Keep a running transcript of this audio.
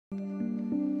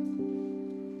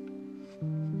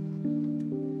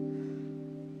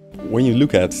When you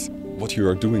look at what you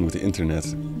are doing with the internet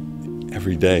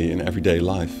every day, in everyday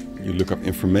life, you look up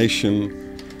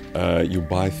information, you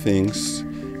buy things,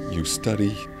 you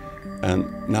study,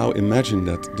 and now imagine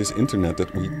that this internet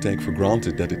that we take for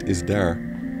granted that it is there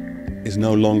is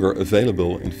no longer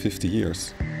available in 50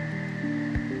 years.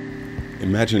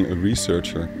 Imagine a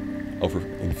researcher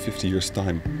in 50 years'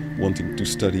 time wanting to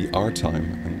study our time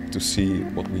and to see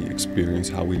what we experience,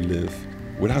 how we live.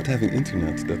 Without having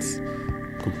internet, that's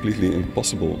completely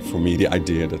impossible for me, the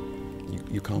idea that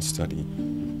you can't study.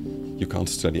 You can't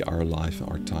study our life,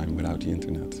 our time without the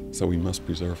internet. So we must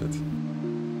preserve it.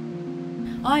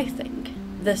 I think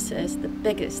this is the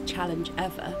biggest challenge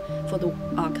ever for the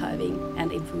archiving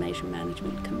and information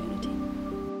management community.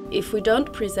 If we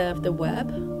don't preserve the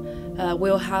web,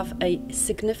 we'll have a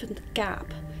significant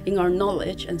gap in our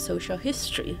knowledge and social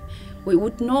history. We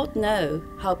would not know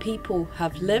how people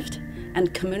have lived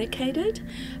and communicated,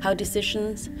 how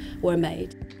decisions were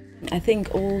made. I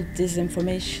think all this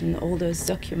information, all those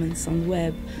documents on the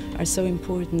web are so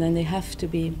important, and they have to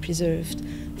be preserved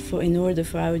in order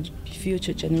for our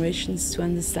future generations to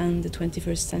understand the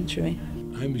 21st century.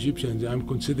 I'm Egyptian. I'm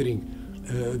considering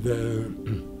the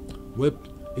web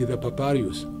is a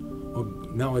papyrus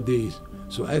of nowadays.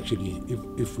 So actually,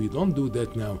 if we don't do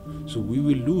that now, so we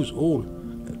will lose all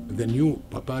the new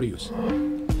papyrus.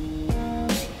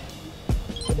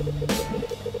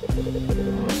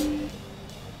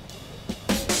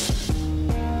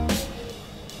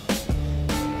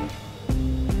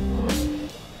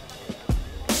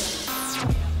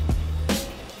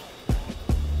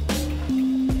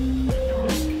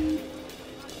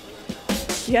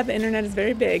 Yeah, the internet is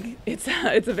very big. It's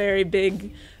a very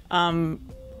big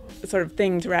sort of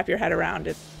thing to wrap your head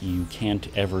around. You can't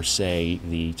ever say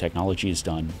the technology is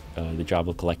done, the job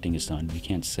of collecting is done. You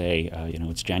can't say, you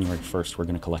know, it's January 1st, we're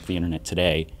going to collect the internet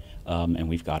today, and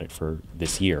we've got it for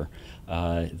this year.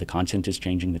 The content is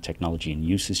changing, the technology in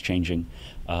use is changing,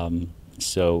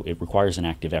 so it requires an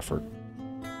active effort.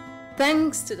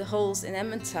 Thanks to the holes in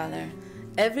Emmentaler,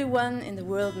 everyone in the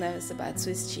world knows about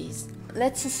Swiss cheese.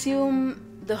 Let's assume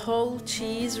the whole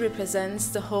cheese represents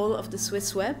the whole of the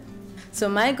Swiss web. So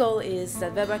my goal is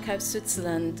that Web Archive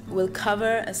Switzerland will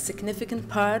cover a significant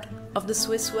part of the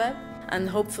Swiss web and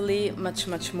hopefully much,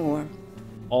 much more.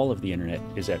 All of the internet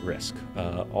is at risk.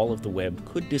 All of the web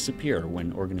could disappear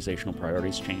when organizational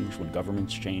priorities change, when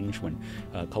governments change, when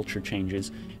culture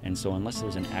changes. And so unless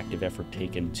there's an active effort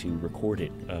taken to record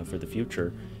it for the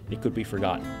future, it could be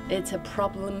forgotten. It's a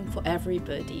problem for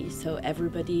everybody, so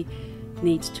everybody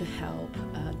needs to help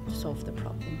solve the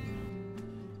problem.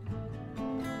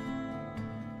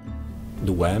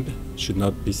 The web should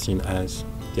not be seen as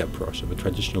the approach of a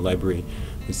traditional library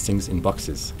with things in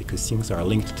boxes, because things are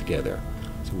linked together.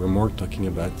 So we're more talking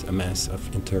about a mass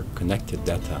of interconnected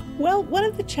data. Well, one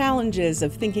of the challenges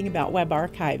of thinking about web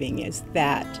archiving is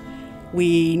that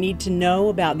we need to know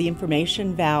about the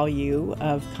information value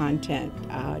of content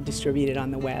distributed on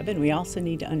the web, and we also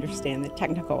need to understand the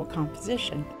technical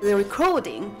composition. The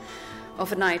recording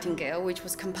of a nightingale, which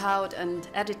was compiled and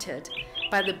edited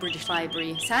by the British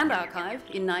Library Sound Archive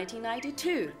in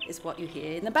 1992, is what you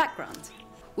hear in the background.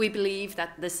 We believe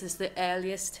that this is the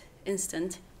earliest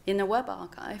instant in a web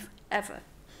archive ever.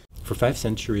 For 5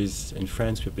 centuries in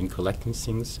France we've been collecting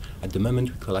things. At the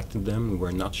moment we collected them, we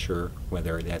were not sure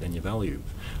whether they had any value.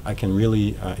 I can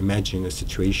really imagine a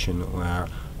situation where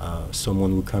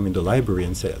someone would come in the library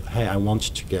and say, hey, I want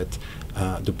to get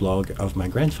the blog of my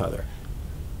grandfather.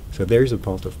 So there is a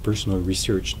part of personal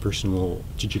research, personal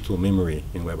digital memory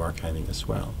in web archiving as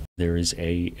well. There is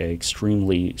an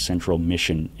extremely central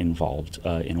mission involved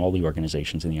in all the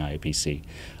organizations in the IIPC,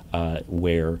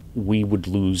 where we would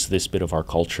lose this bit of our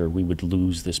culture, we would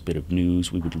lose this bit of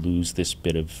news, we would lose this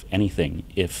bit of anything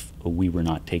if we were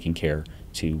not taking care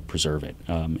to preserve it.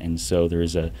 And so there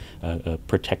is a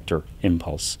protector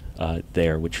impulse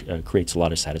there, which creates a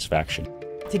lot of satisfaction.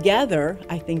 Together,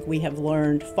 I think we have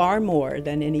learned far more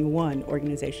than any one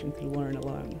organization could learn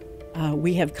alone.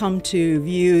 We have come to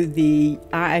view the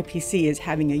IIPC as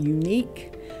having a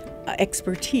unique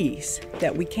expertise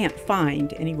that we can't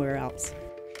find anywhere else.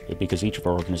 Because each of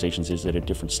our organizations is at a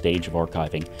different stage of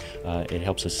archiving, it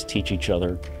helps us teach each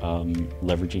other,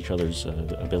 leverage each other's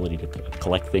ability to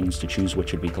collect things, to choose what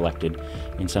should be collected.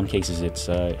 In some cases, it's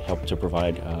helped to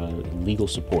provide legal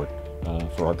support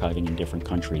for archiving in different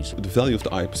countries. The value of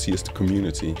the IIPC is the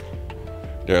community.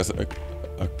 There's a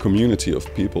community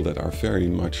of people that are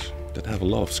that have a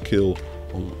lot of skill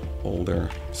on all their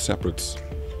separate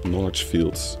knowledge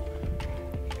fields.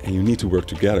 And you need to work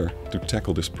together to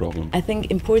tackle this problem. I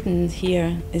think important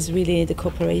here is really the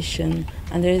cooperation,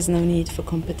 and there is no need for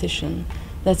competition.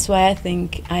 That's why I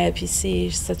think IIPC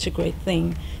is such a great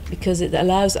thing, because it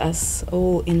allows us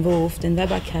all involved in web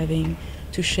archiving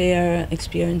to share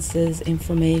experiences,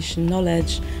 information,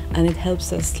 knowledge, and it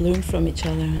helps us learn from each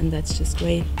other, and that's just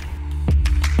great.